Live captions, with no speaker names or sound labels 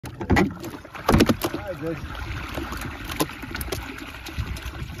Jason.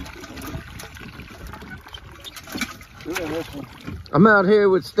 Look at this one. I'm out here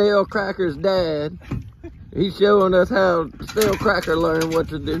with Stale Cracker's dad. He's showing us how Stale Cracker learned what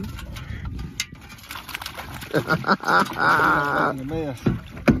to do. A mess.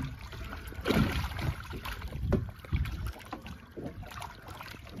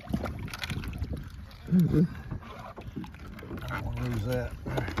 I don't want to lose that.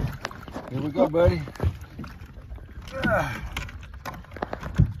 Here we go, buddy.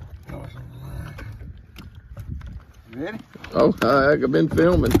 You ready? Oh, I've been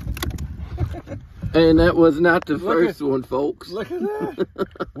filming. And that was not the first one, folks. Look at that.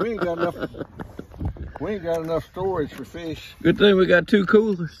 We ain't got enough storage for fish. Good thing we got 2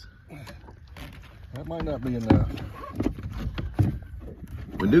 coolers. That might not be enough.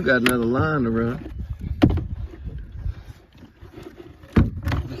 We do got another line to run.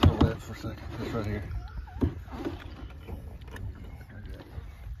 Just hold that for a second. This right here.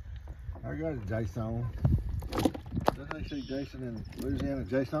 I got it, Jason. Doesn't they say Jason in Louisiana?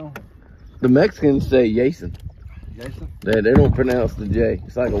 Jason? The Mexicans say Jason. Jason? They don't pronounce the J.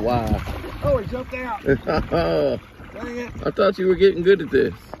 It's like a Y. Oh, he jumped out. Dang it. I thought you were getting good at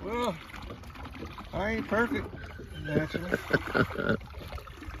this. Well, I ain't perfect, naturally.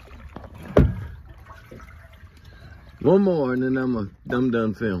 One more and then I'm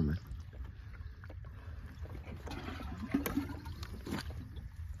done filming.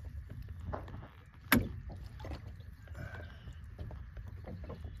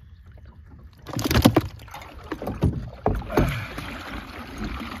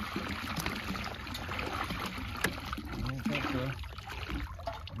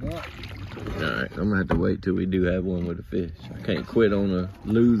 Alright, I'm gonna have to wait till we do have one with a fish. I can't quit on a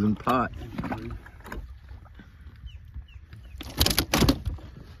losing pot.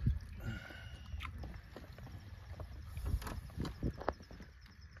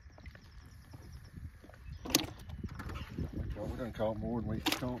 We're gonna call more than we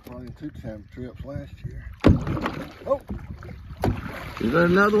caught probably in 2 trips last year. Oh! Is there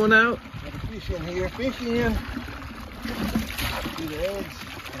another one out? Got a fish in here. Fish in. See the eggs.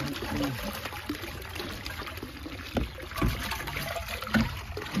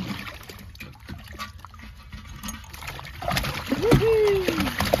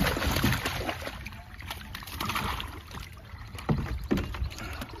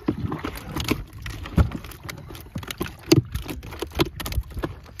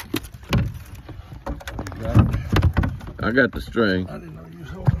 I got the string. I didn't